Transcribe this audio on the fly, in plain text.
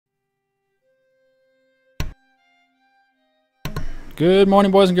Good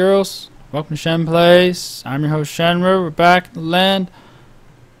morning, boys and girls. Welcome to Shenplays. I'm your host, Shenryyr. We're back in the land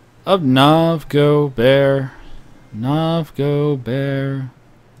of Novgorod. Novgorod.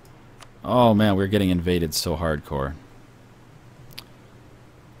 Oh man, we're getting invaded so hardcore.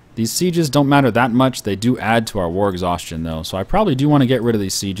 These sieges don't matter that much. They do add to our war exhaustion, though. So I probably do want to get rid of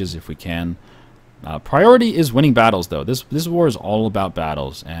these sieges if we can. Priority is winning battles, though. This war is all about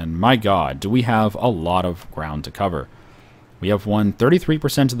battles. And my god, do we have a lot of ground to cover. We have won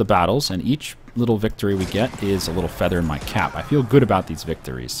 33% of the battles, and each little victory we get is a little feather in my cap. I feel good about these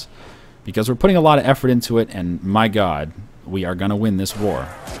victories because we're putting a lot of effort into it, and my god, we are going to win this war.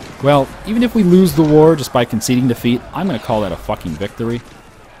 Well, even if we lose the war just by conceding defeat, I'm going to call that a fucking victory.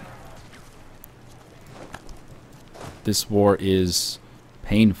 This war is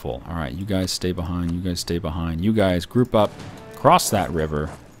painful. Alright, you guys stay behind, you guys stay behind. You guys group up, cross that river.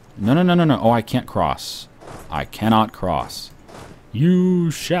 No. Oh, I can't cross. I cannot cross.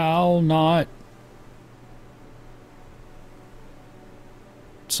 You shall not.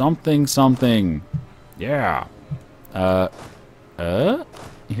 Something. Yeah.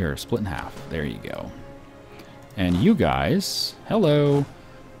 Here, split in half. There you go. And you guys, hello,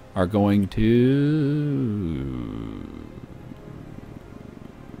 are going to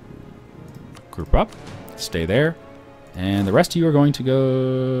group up, stay there, and the rest of you are going to go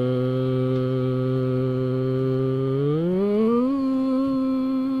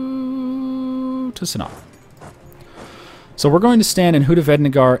to Sanaa. So we're going to stand in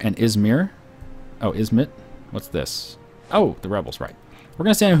Novgorod and Izmit. Oh, Izmit? What's this? Oh, the rebels, right. We're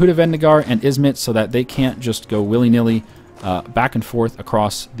going to stand in Novgorod and Izmit so that they can't just go willy-nilly back and forth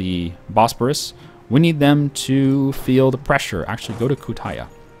across the Bosporus. We need them to feel the pressure. Actually, go to Kutaya.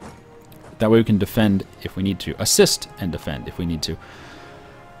 That way we can defend if we need to. Assist and defend if we need to.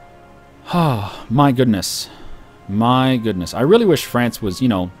 Ah, my goodness. My goodness. I really wish France was, you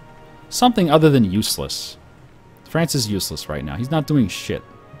know, something other than useless. France is useless right now. He's not doing shit.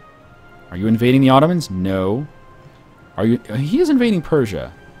 Are you invading the Ottomans? No. Are you? He is invading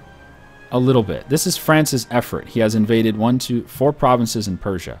Persia. A little bit. This is France's effort. He has invaded 4 provinces in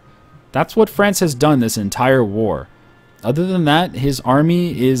Persia. That's what France has done this entire war. Other than that, his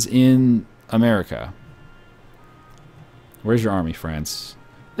army is in America. Where's your army, France?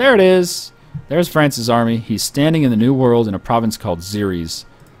 There it is. There's France's army. He's standing in the New World in a province called Xeres.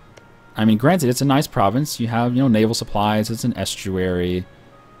 I mean, granted, it's a nice province. You have, you know, naval supplies. It's an estuary.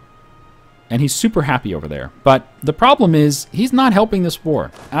 And he's super happy over there. But the problem is, he's not helping this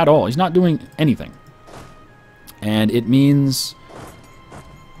war at all. He's not doing anything. And it means...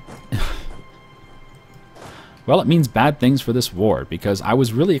 well, it means bad things for this war, because I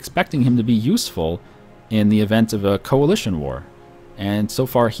was really expecting him to be useful in the event of a coalition war. And so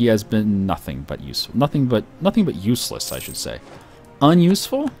far, he has been nothing but useful. Nothing but useless, I should say.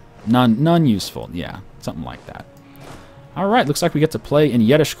 Unuseful? None useful. Yeah, something like that. Alright, looks like we get to play in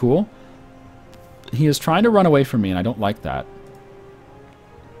Yedishkul. He is trying to run away from me, and I don't like that.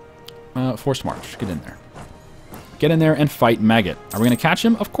 Forced march. Get in there. Get in there and fight Maggot. Are we going to catch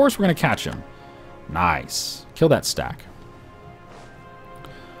him? Of course we're going to catch him. Nice. Kill that stack.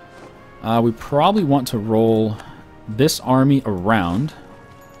 We probably want to roll this army around.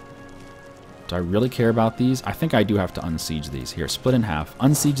 Do I really care about these? I think I do have to unsiege these. Here, split in half.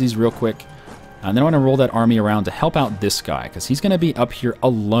 Unsiege these real quick. And then I want to roll that army around to help out this guy, because he's going to be up here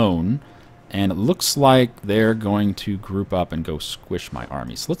alone. And it looks like they're going to group up and go squish my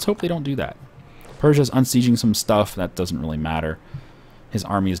army. So let's hope they don't do that. Persia's unsieging some stuff. That doesn't really matter. His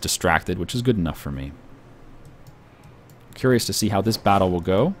army is distracted, which is good enough for me. Curious to see how this battle will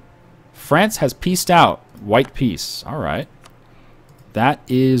go. France has peaced out. White peace. All right. That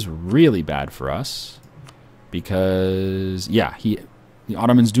is really bad for us. Because, yeah, the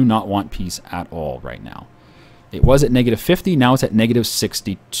Ottomans do not want peace at all right now. It was at -50. Now it's at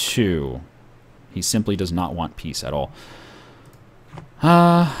 -62. He simply does not want peace at all.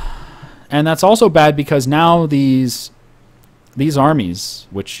 And that's also bad because now these armies,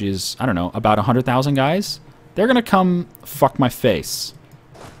 which is, I don't know, about 100,000 guys, they're going to come fuck my face.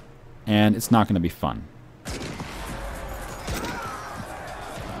 And it's not going to be fun.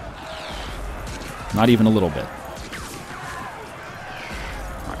 Not even a little bit.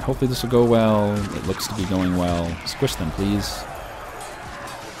 Alright, hopefully this will go well. It looks to be going well. Squish them, please.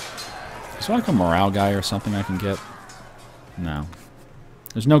 Is there like a morale guy or something I can get? No.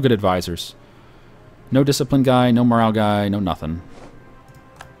 There's no good advisors. No discipline guy, no morale guy, no nothing.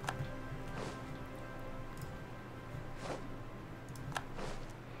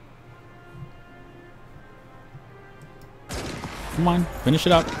 Come on, finish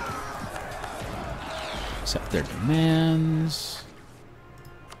it up. Accept their demands.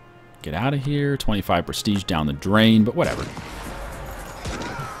 Get out of here. 25 prestige down the drain, but whatever.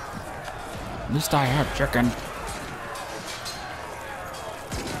 At least I have chicken.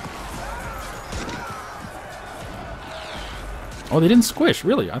 Oh, they didn't squish,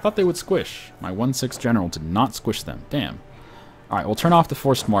 really? I thought they would squish. My 1/6 general did not squish them. Damn. Alright, we'll turn off the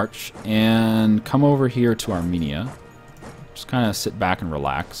forced march and come over here to Armenia. Just kind of sit back and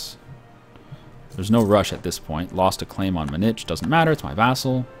relax. There's no rush at this point. Lost a claim on Manich. Doesn't matter. It's my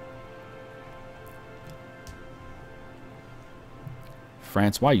vassal.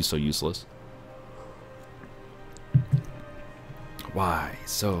 France, why are you so useless? Why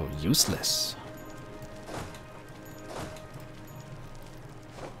so useless?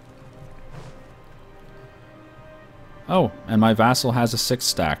 Oh, and my vassal has a 6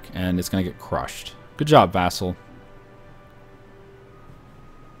 stack, and it's going to get crushed. Good job, vassal.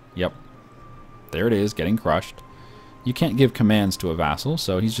 Yep. There it is, getting crushed. You can't give commands to a vassal,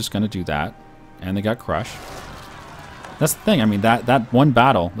 so he's just going to do that. And they got crushed. That's the thing. I mean, that one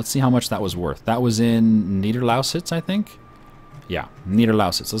battle, let's see how much that was worth. That was in Niederlausitz, I think? Yeah,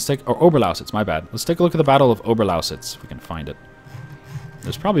 Niederlausitz. Let's take... Or Oberlausitz, my bad. Let's take a look at the Battle of Oberlausitz, if we can find it.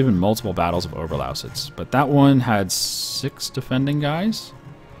 There's probably been multiple battles of Oberlausitz, but that one had 6 defending guys.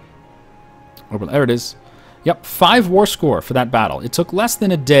 There it is. Yep, 5 war score for that battle. It took less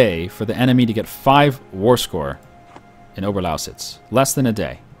than a day for the enemy to get 5 war score in Oberlausitz. Less than a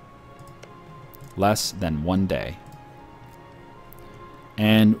day. Less than 1 day.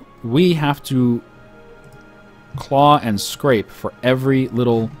 And we have to claw and scrape for every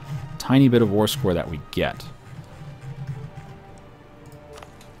little tiny bit of war score that we get.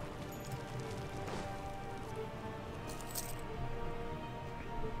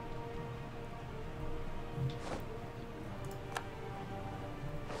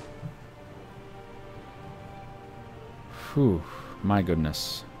 Whew, my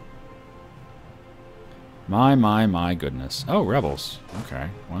goodness. My goodness. Oh, rebels. Okay,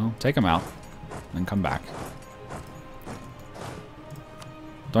 well, take them out. Then come back.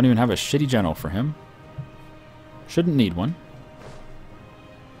 Don't even have a shitty general for him. Shouldn't need one.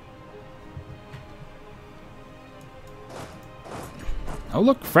 Oh,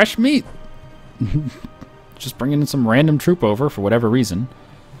 look, fresh meat. Just bringing in some random troop over for whatever reason.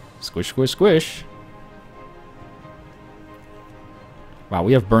 Squish, squish, squish. Wow,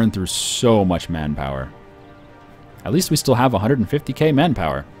 we have burned through so much manpower. At least we still have 150k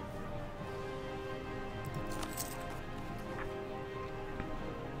manpower.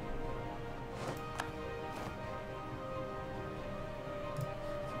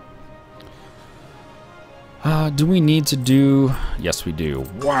 Do we need to do... Yes, we do.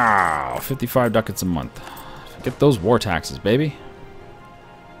 Wow, 55 ducats a month. Get those war taxes, baby.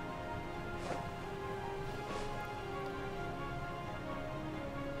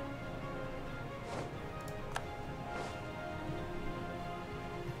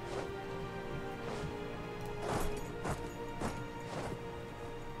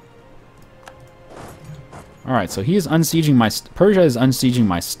 Alright, so he is unsieging my... Persia is unsieging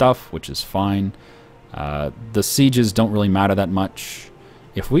my stuff, which is fine. The sieges don't really matter that much.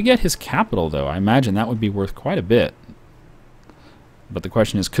 If we get his capital, though, I imagine that would be worth quite a bit. But the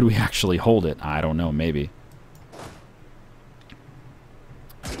question is, could we actually hold it? I don't know, maybe.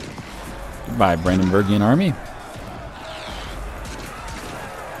 Goodbye, Brandenburgian army.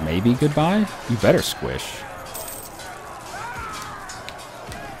 Maybe goodbye? You better squish.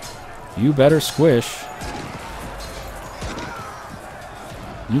 You better squish.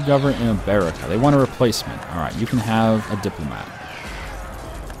 You govern in America. They want a replacement. Alright, you can have a diplomat.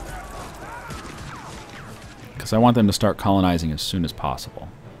 Because I want them to start colonizing as soon as possible.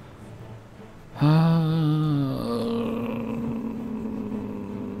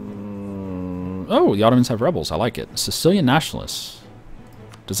 Oh, the Ottomans have rebels. I like it. Sicilian nationalists.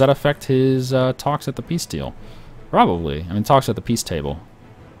 Does that affect his talks at the peace deal? Probably. I mean, talks at the peace table.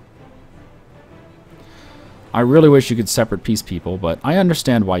 I really wish you could separate peace people, but I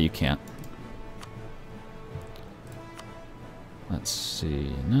understand why you can't. Let's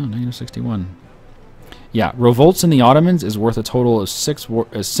see. No, -61. Yeah, revolts in the Ottomans is worth a total of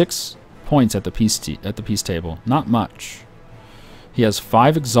 6 points at the peace table. Not much. He has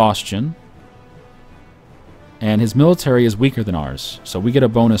 5 exhaustion, and his military is weaker than ours, so we get a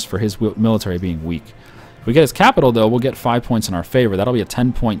bonus for his military being weak. If we get his capital, though, we'll get 5 points in our favor. That'll be a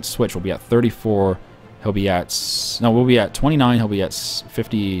 10-point switch. We'll be at 34. He'll be at... No, we'll be at 29. He'll be at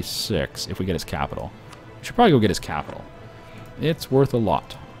 56 if we get his capital. We should probably go get his capital. It's worth a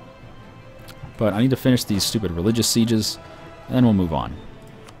lot. But I need to finish these stupid religious sieges, and then we'll move on.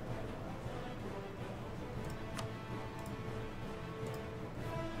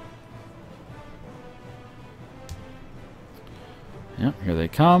 Yep, here they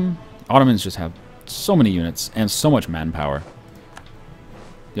come. Ottomans just have so many units and so much manpower.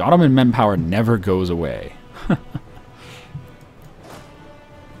 The Ottoman manpower never goes away.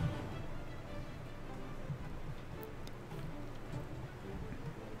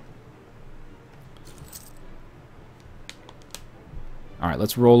 Alright,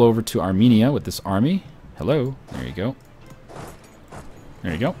 let's roll over to Armenia with this army. Hello. There you go.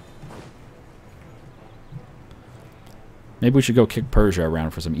 There you go. Maybe we should go kick Persia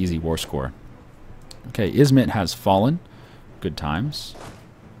around for some easy war score. Okay, Izmit has fallen. Good times.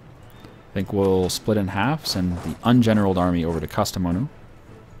 I think we'll split in half, send the ungeneraled army over to Kastamonu.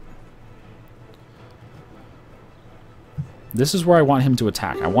 This is where I want him to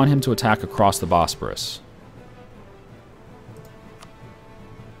attack. I want him to attack across the Bosporus.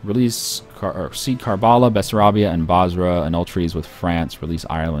 Release cede Karbala, Bessarabia, and Basra, annul treaties with France. Release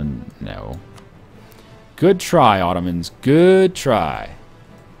Ireland. No. Good try, Ottomans. Good try.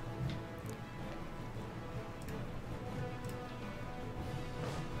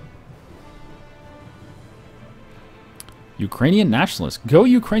 Ukrainian nationalists. Go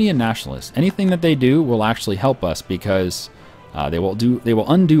Ukrainian nationalists. Anything that they do will actually help us because they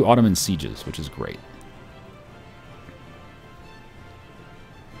will undo Ottoman sieges, which is great.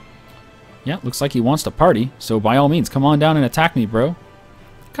 Yeah, looks like he wants to party, so by all means, come on down and attack me, bro.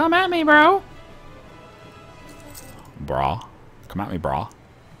 Come at me, bro. Brah. Come at me, brah.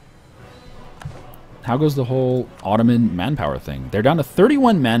 How goes the whole Ottoman manpower thing? They're down to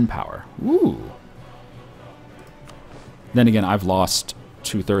 31 manpower. Ooh. Then again, I've lost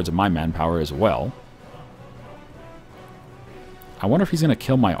 2/3 of my manpower as well. I wonder if he's going to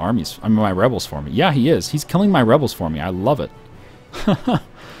kill my armies, I mean, my rebels for me. Yeah, he is. He's killing my rebels for me. I love it.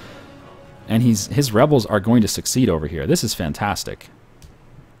 And his rebels are going to succeed over here. This is fantastic.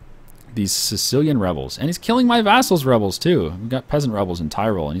 These Sicilian rebels. And he's killing my vassals' rebels, too. We've got peasant rebels in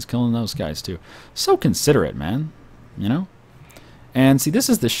Tyrol, and he's killing those guys, too. So considerate, man. You know? And see, this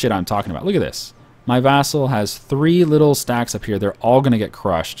is the shit I'm talking about. Look at this. My vassal has 3 little stacks up here. They're all going to get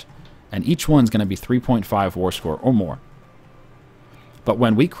crushed. And each one's going to be 3.5 war score or more. But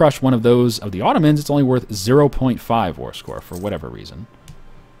when we crush one of those of the Ottomans, it's only worth 0.5 war score for whatever reason.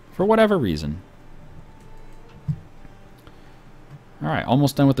 For whatever reason. Alright,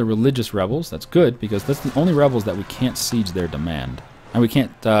 almost done with the religious rebels. That's good, because that's the only rebels that we can't siege their demand. And we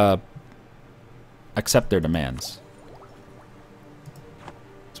can't accept their demands.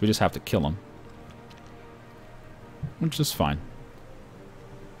 So we just have to kill them. Which is fine.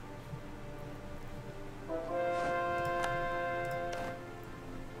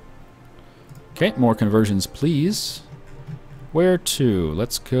 Okay, more conversions, please. Where to?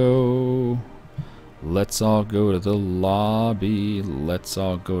 Let's go. Let's all go to the lobby. Let's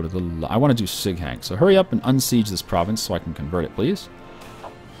all go to the I want to do Sighang. So hurry up and unsiege this province so I can convert it, please.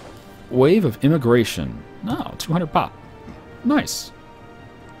 Wave of immigration. Oh, 200 pop. Nice.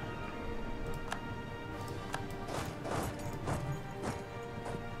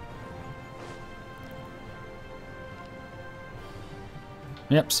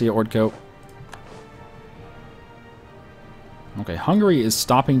 Yep, see ya, Ordco. Okay, Hungary is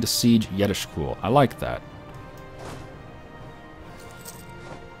stopping to siege Yedishkul. I like that.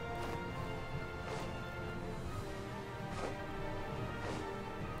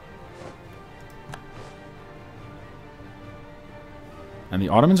 And the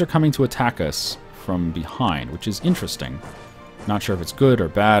Ottomans are coming to attack us from behind, which is interesting. Not sure if it's good or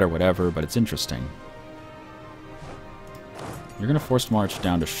bad or whatever, but it's interesting. You're going to force march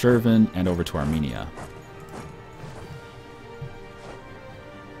down to Shervan and over to Armenia.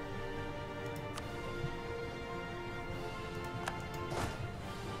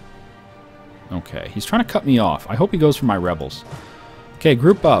 Okay, he's trying to cut me off. I hope he goes for my rebels. Okay,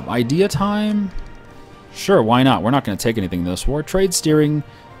 group up. Idea time? Sure, why not? We're not going to take anything in this war. Trade steering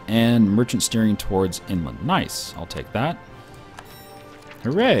and merchant steering towards inland. Nice. I'll take that.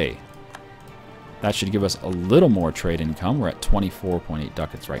 Hooray. That should give us a little more trade income. We're at 24.8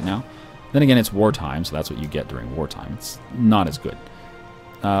 ducats right now. Then again, it's wartime, so that's what you get during wartime. It's not as good.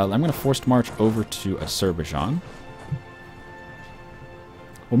 I'm going to forced march over to Azerbaijan.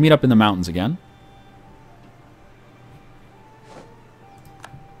 We'll meet up in the mountains again.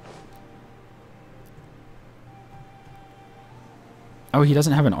 Oh, he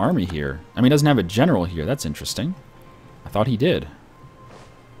doesn't have an army here. I mean, he doesn't have a general here. That's interesting. I thought he did.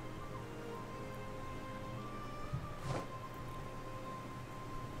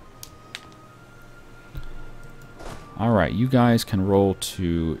 Alright, you guys can roll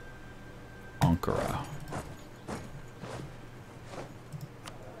to Ankara.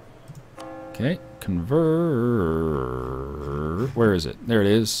 Okay, Convert. Where is it? There it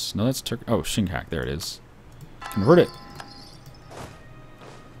is. No, that's Turk. Oh, Shinkak. There it is. Convert it.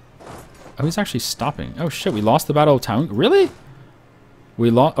 Oh, he's actually stopping. Oh, shit. We lost the Battle of Taungu. Really? We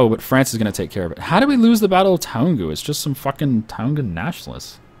lost. Oh, but France is going to take care of it. How did we lose the Battle of Taungu? It's just some fucking Taungan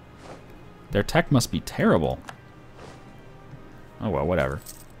nationalists. Their tech must be terrible. Oh, well, whatever.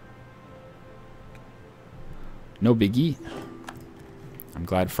 No biggie. I'm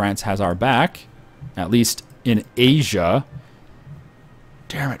glad France has our back. At least in Asia.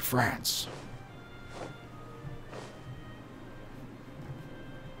 Damn it, France.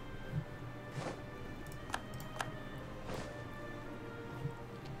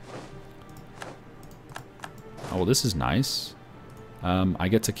 Oh, well, this is nice. I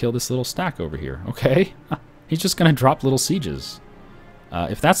get to kill this little stack over here. Okay. He's just going to drop little sieges.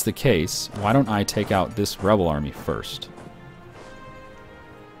 If that's the case, why don't I take out this rebel army first?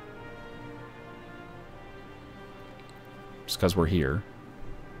 Just because we're here.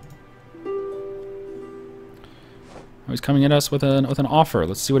 Oh, he's coming at us with an offer.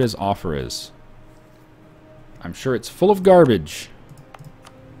 Let's see what his offer is. I'm sure it's full of garbage.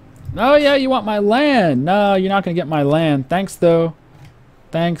 Oh, yeah, you want my land. No, you're not going to get my land. Thanks, though.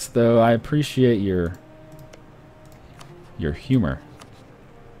 Thanks, though. I appreciate your humor.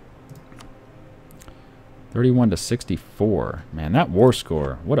 31 to 64. Man, that war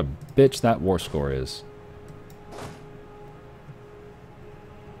score. What a bitch that war score is.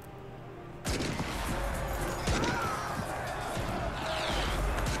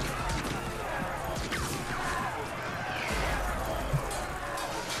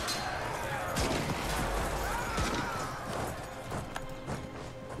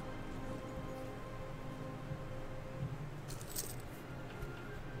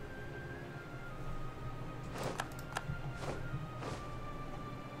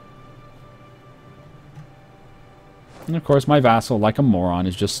 And of course, my vassal, like a moron,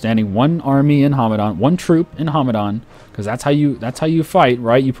 is just standing one army in Hamadan, one troop in Hamadan, because that's how you fight,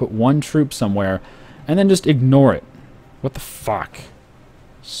 right? You put one troop somewhere, and then just ignore it. What the fuck?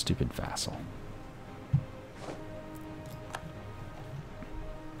 Stupid vassal.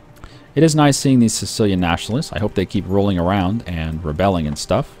 It is nice seeing these Sicilian nationalists. I hope they keep rolling around and rebelling and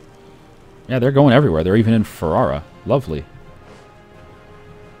stuff. Yeah, they're going everywhere. They're even in Ferrara. Lovely.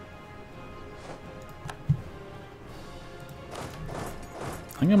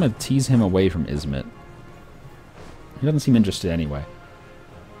 I think I'm going to tease him away from Izmit. He doesn't seem interested anyway.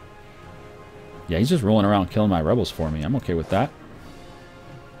 Yeah, he's just rolling around killing my rebels for me. I'm okay with that.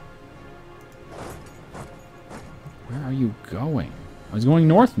 Where are you going? Oh, he's going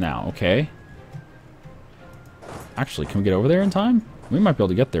north now. Okay. Actually, can we get over there in time? We might be able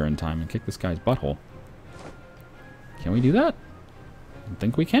to get there in time and kick this guy's butthole. Can we do that? I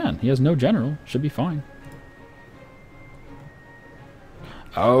think we can. He has no general. Should be fine.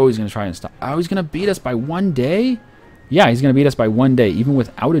 Oh, he's going to try and stop. Oh, he's going to beat us by 1 day? Yeah, he's going to beat us by 1 day, even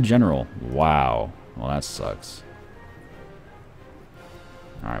without a general. Wow. Well, that sucks.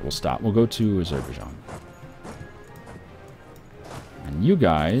 Alright, we'll stop. We'll go to Azerbaijan. And you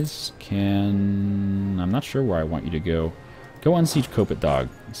guys can... I'm not sure where I want you to go. Go unsiege Kopet-Dagh.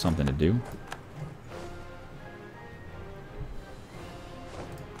 Something to do.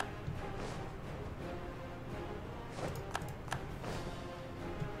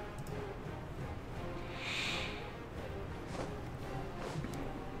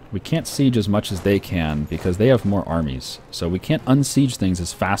 We can't siege as much as they can because they have more armies. So we can't unsiege things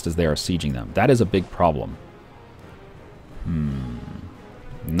as fast as they are sieging them. That is a big problem.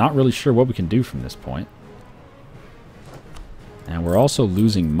 Not really sure what we can do from this point. And we're also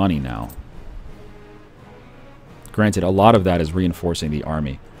losing money now. Granted, a lot of that is reinforcing the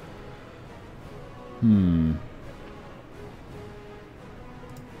army.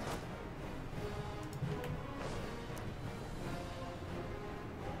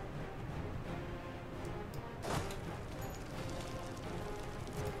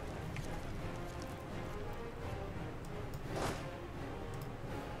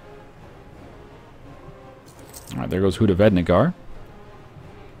 Alright, there goes Hudavednagar.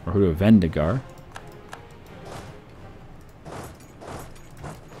 Or Hudavendigar.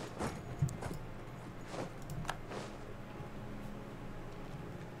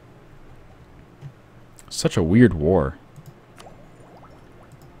 Such a weird war.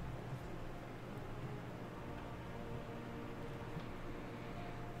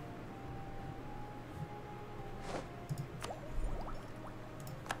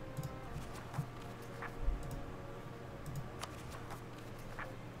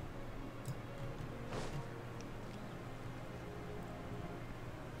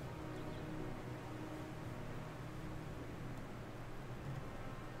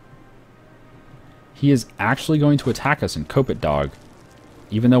 He is actually going to attack us in Kopit Dog,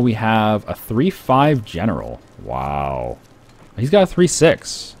 even though we have a 3-5 general. Wow. He's got a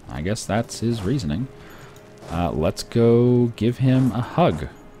 3-6. I guess that's his reasoning. Let's go give him a hug.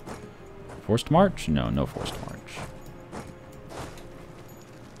 Forced march? No, no forced march.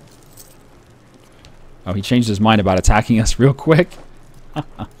 Oh, he changed his mind about attacking us real quick.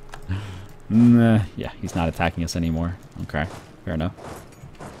 Yeah, he's not attacking us anymore. Okay, fair enough.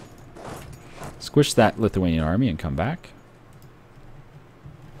 Squish that Lithuanian army and come back.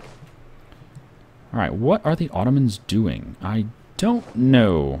 Alright, what are the Ottomans doing? I don't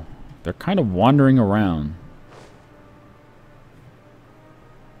know. They're kind of wandering around.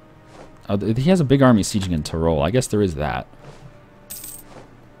 Oh, he has a big army sieging in Tyrol. I guess there is that.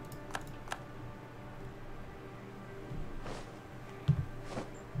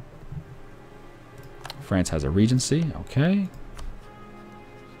 France has a regency. Okay.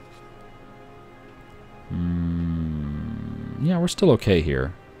 Yeah, we're still okay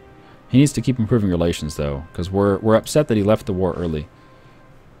here. He needs to keep improving relations, though, because we're upset that he left the war early.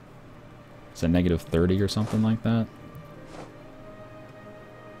 It's a -30 or something like that.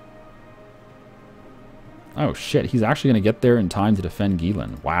 Oh, shit. He's actually going to get there in time to defend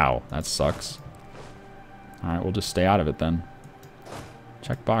Geelan. Wow, that sucks. Alright, we'll just stay out of it then.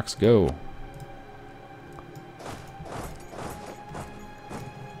 Checkbox, go.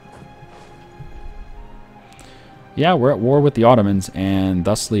 Yeah, we're at war with the Ottomans and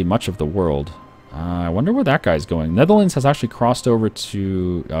thusly much of the world. I wonder where that guy's going. Netherlands has actually crossed over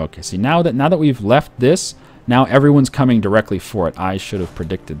to... Okay, see, now that we've left this, now everyone's coming directly for it. I should have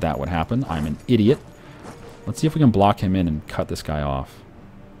predicted that would happen. I'm an idiot. Let's see if we can block him in and cut this guy off.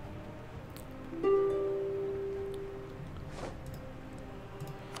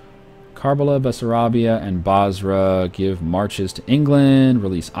 Karbala, Bessarabia, and Basra give marches to England.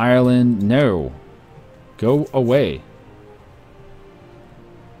 Release Ireland. No. Go away.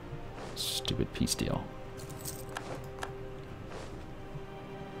 Stupid peace deal.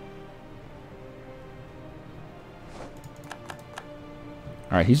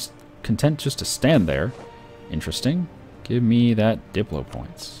 Alright, he's content just to stand there. Interesting. Give me that Diplo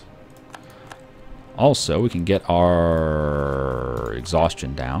points. Also, we can get our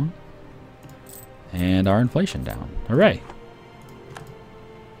exhaustion down. And our inflation down. Hooray.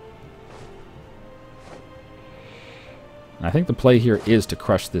 I think the play here is to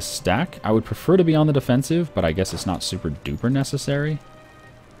crush this stack. I would prefer to be on the defensive, but I guess it's not super duper necessary.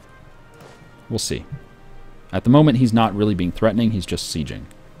 We'll see. At the moment, he's not really being threatening. He's just sieging.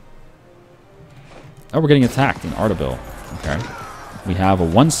 Oh, we're getting attacked in Ardabil. Okay. We have a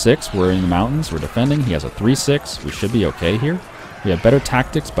 1-6. We're in the mountains. We're defending. He has a 3-6. We should be okay here. We have better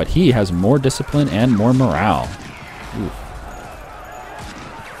tactics, but he has more discipline and more morale. Oof.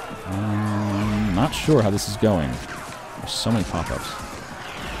 Not sure how this is going. There's so many pop-ups.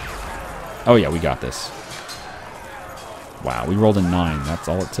 Oh yeah, we got this. Wow, we rolled a 9. That's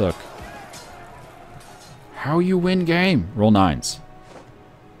all it took. How you win game? Roll 9s.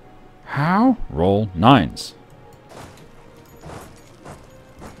 How? Roll 9s.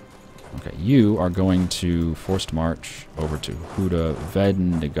 Okay, you are going to forced march over to Huda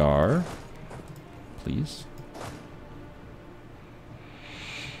Vednegar. Please.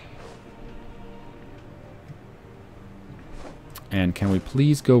 And can we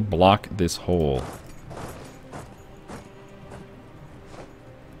please go block this hole?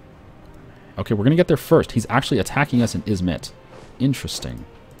 Okay, we're going to get there first. He's actually attacking us in Izmit. Interesting.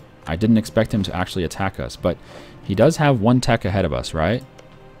 I didn't expect him to actually attack us, but he does have 1 tech ahead of us, right?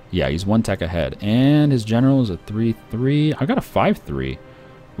 Yeah, he's 1 tech ahead. And his general is a 3-3. I got a 5-3.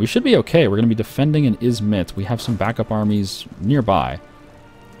 We should be okay. We're going to be defending in Izmit. We have some backup armies nearby.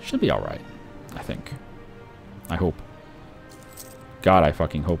 Should be alright, I think. I hope. God, I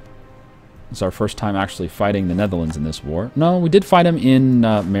fucking hope. It's our first time actually fighting the Netherlands in this war. No, we did fight him in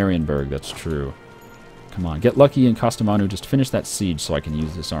Marienburg. That's true. Come on, get lucky in Kastamonu. Just finish that siege so I can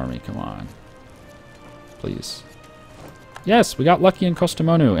use this army. Come on. Please. Yes, we got lucky in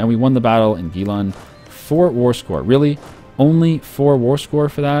Kastamonu, and we won the battle in Geelan. 4 war score. Really? Only 4 war score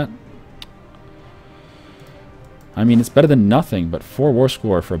for that? I mean, it's better than nothing, but 4 war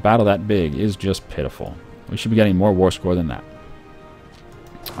score for a battle that big is just pitiful. We should be getting more war score than that.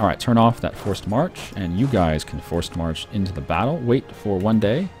 Alright, turn off that forced march, and you guys can forced march into the battle. Wait for 1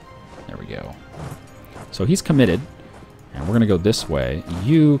 day. There we go. So he's committed, and we're going to go this way.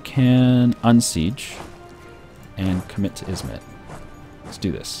 You can unsiege and commit to Izmit. Let's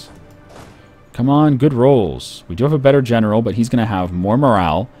do this. Come on, good rolls. We do have a better general, but he's going to have more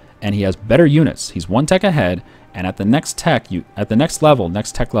morale, and he has better units. He's 1 tech ahead, and at the next tech, at the next level,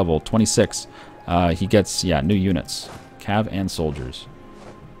 next tech level, 26, He gets, yeah, new units. Cav and soldiers.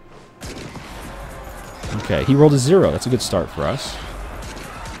 Okay, he rolled a 0. That's a good start for us.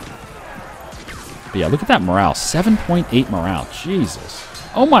 But yeah, look at that morale. 7.8 morale. Jesus.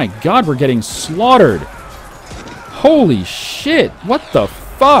 Oh my god, we're getting slaughtered. Holy shit. What the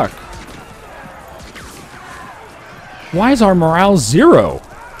fuck? Why is our morale 0?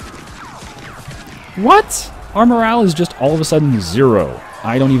 What? Our morale is just all of a sudden 0.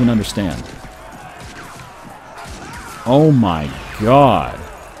 I don't even understand. Oh my god.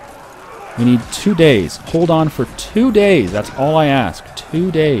 We need 2 days. Hold on for 2 days. That's all I ask.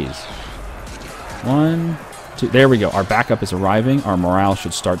 2 days. 1, 2. There we go. Our backup is arriving. Our morale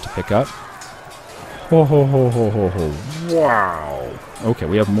should start to pick up. Ho, ho, ho, ho, ho, ho. Wow. Okay,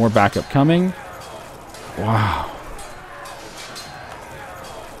 we have more backup coming. Wow.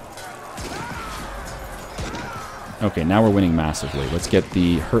 Okay, now we're winning massively. Let's get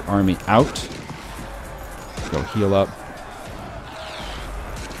the hurt army out. Go heal up.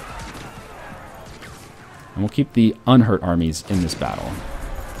 And we'll keep the unhurt armies in this battle.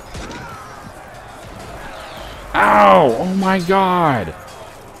 Ow! Oh my god!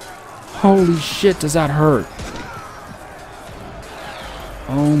 Holy shit, does that hurt?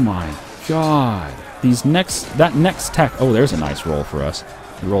 Oh my god. That next tech... Oh, there's a nice roll for us.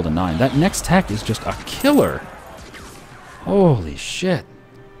 We rolled a 9. That next tech is just a killer. Holy shit.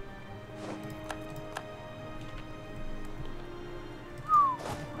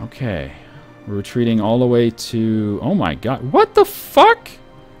 Okay. We're retreating all the way to... Oh my god. What the fuck?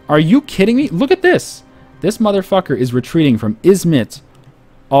 Are you kidding me? Look at this. This motherfucker is retreating from Izmit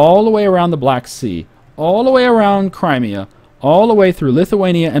all the way around the Black Sea, all the way around Crimea, all the way through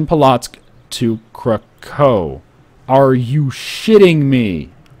Lithuania and Polotsk to Krakow. Are you shitting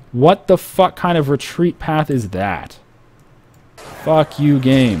me? What the fuck kind of retreat path is that? Fuck you,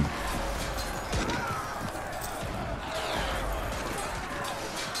 game.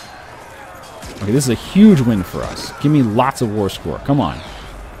 Okay, this is a huge win for us. Give me lots of war score. Come on.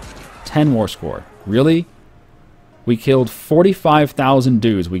 10 war score. Really? We killed 45,000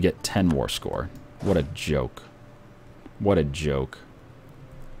 dudes. We get 10 war score. What a joke. What a joke.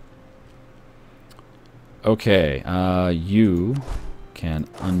 Okay, you can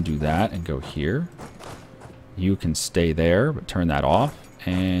undo that and go here. You can stay there, but turn that off.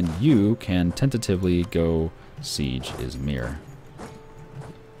 And you can tentatively go siege Izmir.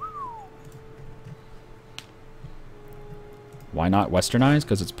 Why not westernize?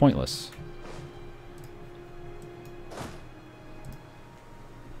 Because it's pointless.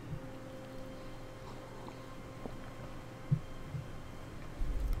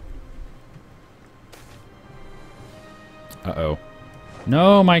 Uh-oh.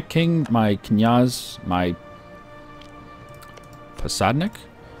 No, my king, my knyaz, my Posadnik?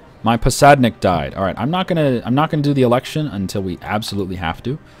 My Posadnik died. All right, I'm not gonna do the election until we absolutely have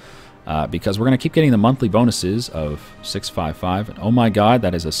to, because we're gonna keep getting the monthly bonuses of 655. And oh my god,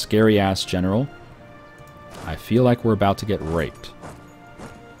 that is a scary ass general. I feel like we're about to get raped.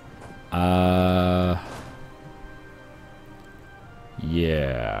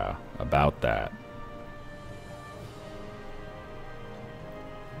 Yeah, about that.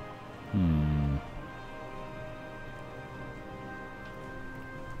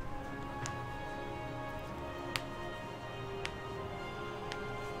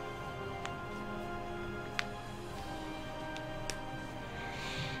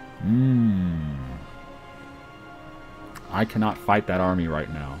 I cannot fight that army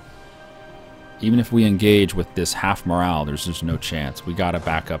right now. Even if we engage with this half morale, there's just no chance. We gotta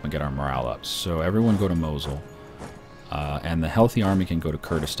back up and get our morale up. So everyone go to Mosul. And the healthy army can go to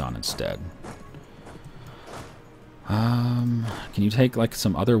Kurdistan instead. Can you take like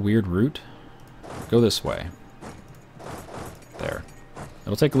some other weird route? Go this way. There.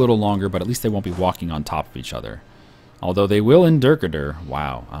 It'll take a little longer, but at least they won't be walking on top of each other. Although they will in Durkadur.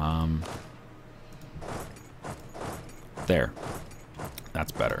 Wow. There.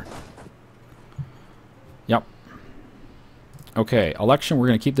 That's better. Yep. Okay, election. We're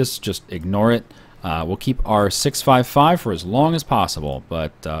going to keep this. Just ignore it. We'll keep our 655 for as long as possible,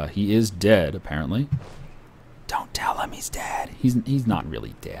 but he is dead, apparently. Don't tell him he's dead. He's not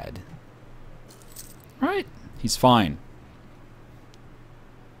really dead. Right? He's fine.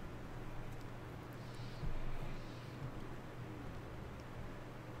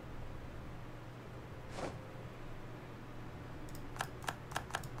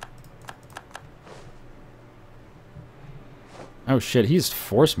 Oh shit, he's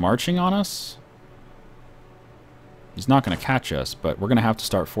force marching on us? He's not going to catch us, but we're going to have to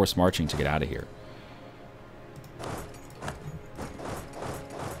start force marching to get out of here.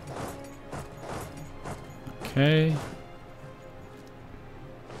 Okay.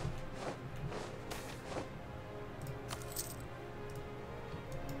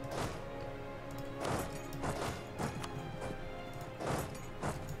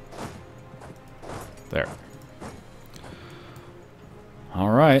 There. All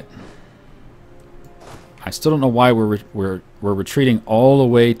right. I still don't know why we're retreating all the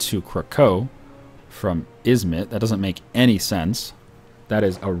way to Krakow from Izmit. That doesn't make any sense. That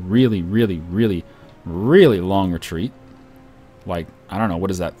is a really, really, really, really long retreat. Like, I don't know,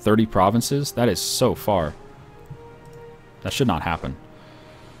 what is that, 30 provinces? That is so far. That should not happen.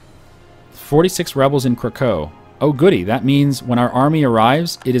 46 rebels in Krakow. Oh, goody. That means when our army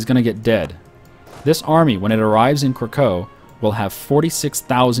arrives, it is going to get dead. This army, when it arrives in Krakow, will have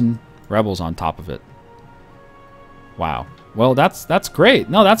 46,000 rebels on top of it. Wow. Well, that's great.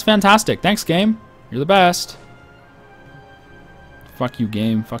 No, that's fantastic. Thanks, game. You're the best. Fuck you,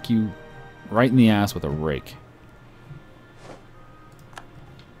 game. Fuck you right in the ass with a rake.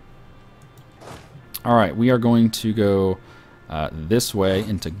 Alright, we are going to go this way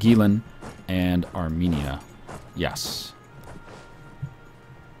into Gilan and Armenia. Yes.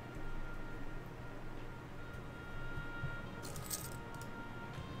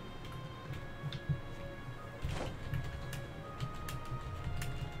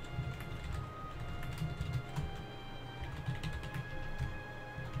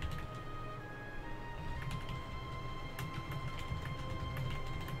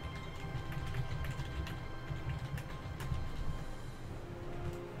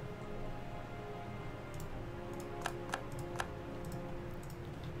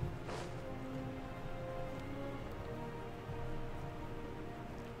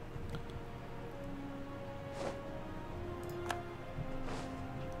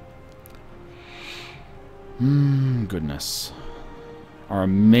 Goodness. Our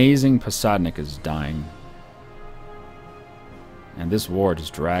amazing Posadnik is dying. And this war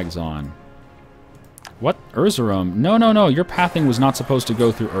just drags on. What? Erzurum? No, no, no. Your pathing was not supposed to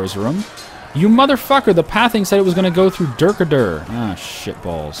go through Erzurum. You motherfucker! The pathing said it was going to go through Durkadur. Ah,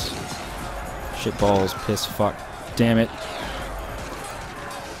 shitballs. Shitballs, piss, fuck. Damn it.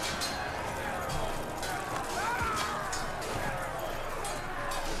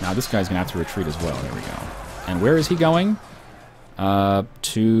 Now this guy's going to have to retreat as well. There we go. And where is he going?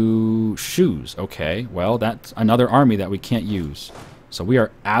 To Shoes. Okay, well, that's another army that we can't use. So we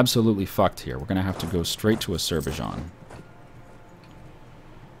are absolutely fucked here. We're going to have to go straight to Azerbaijan.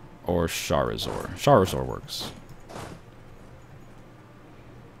 Or Sharazor. Sharazor works.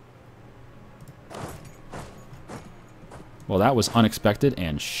 Well, that was unexpected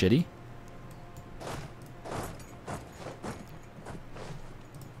and shitty.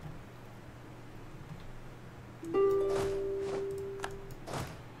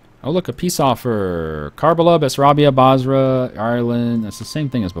 Oh, look, a peace offer. Karbala, Bessarabia, Basra, Ireland. That's the same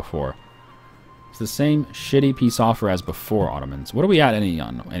thing as before. It's the same shitty peace offer as before, Ottomans. What are we at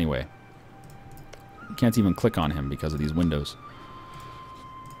anyway? Can't even click on him because of these windows.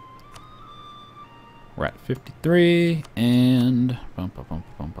 We're at 53, and...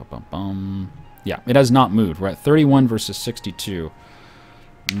 yeah, it has not moved. We're at 31 versus 62.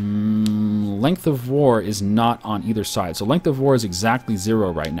 Length of war is not on either side. So length of war is exactly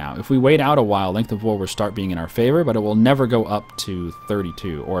 0 right now. If we wait out a while, length of war will start being in our favor, but it will never go up to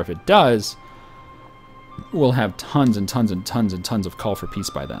 32. Or if it does, we'll have tons and tons and tons and tons of call for peace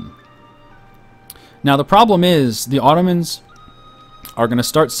by then. Now the problem is the Ottomans are going to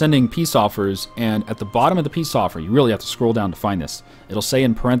start sending peace offers, and at the bottom of the peace offer, you really have to scroll down to find this. It'll say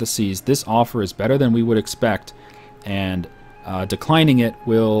in parentheses, this offer is better than we would expect, and declining it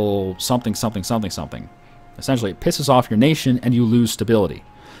will something, something, something, something. Essentially, it pisses off your nation and you lose stability.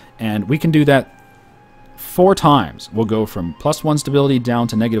 And we can do that 4 times. We'll go from +1 stability down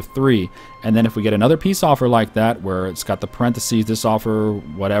to -3. And then if we get another peace offer like that, where it's got the parentheses, this offer,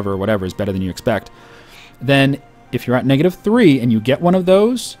 whatever, whatever, is better than you expect, then if you're at -3 and you get one of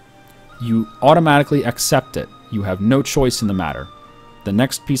those, you automatically accept it. You have no choice in the matter. The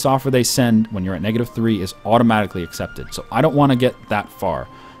next peace offer they send when you're at -3 is automatically accepted. So I don't want to get that far,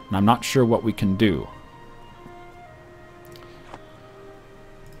 and I'm not sure what we can do.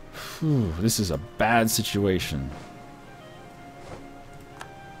 Whew, this is a bad situation.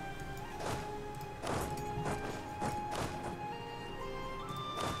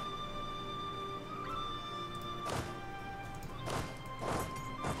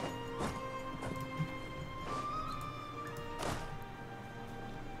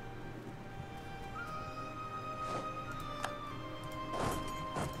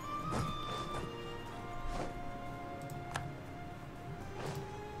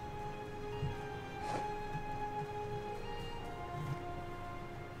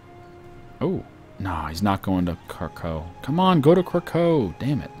 Oh, no, he's not going to Krakow. Come on, go to Krakow.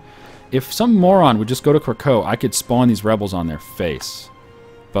 Damn it. If some moron would just go to Krakow, I could spawn these rebels on their face.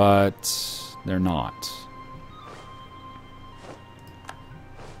 But they're not.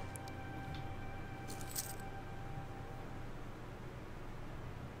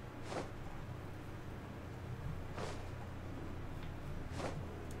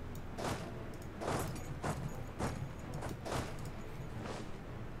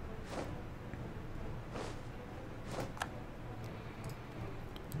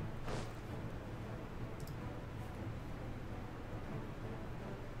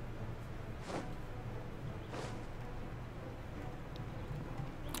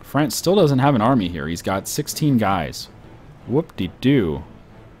 France still doesn't have an army here. He's got 16 guys. Whoop-de-doo.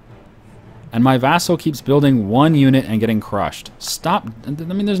 And my vassal keeps building one unit and getting crushed. Stop. I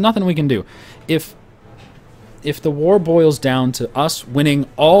mean, there's nothing we can do. If the war boils down to us winning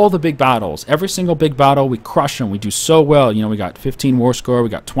all the big battles, every single big battle, we crush them. We do so well. You know, we got 15 war score, we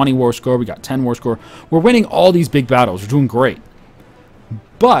got 20 war score, we got 10 war score. We're winning all these big battles. We're doing great.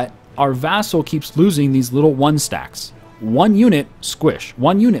 But our vassal keeps losing these little one stacks. One unit, squish.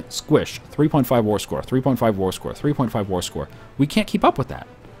 One unit, squish. 3.5 war score, 3.5 war score, 3.5 war score. We can't keep up with that.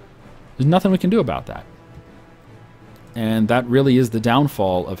 There's nothing we can do about that. And that really is the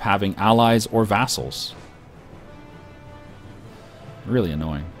downfall of having allies or vassals. Really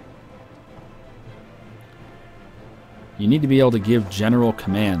annoying. You need to be able to give general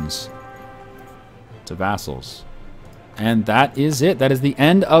commands to vassals. And that is it. That is the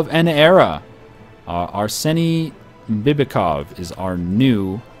end of an era. Arseny Bibikov is our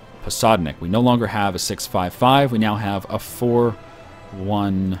new Posadnik. We no longer have a 655. We now have a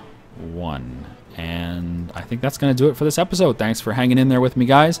 411. And I think that's going to do it for this episode. Thanks for hanging in there with me,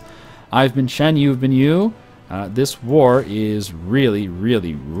 guys. I've been Shen. You've been you. This war is really,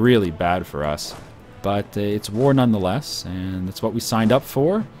 really, really bad for us. But it's war nonetheless. And it's what we signed up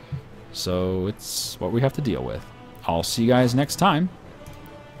for. So it's what we have to deal with. I'll see you guys next time.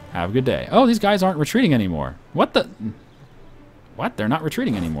 Have a good day. Oh, these guys aren't retreating anymore. What the? What? They're not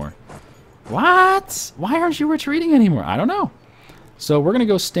retreating anymore. What? Why aren't you retreating anymore? I don't know. So we're going to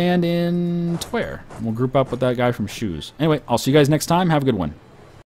go stand in Twer. We'll group up with that guy from Shoes. Anyway, I'll see you guys next time. Have a good one.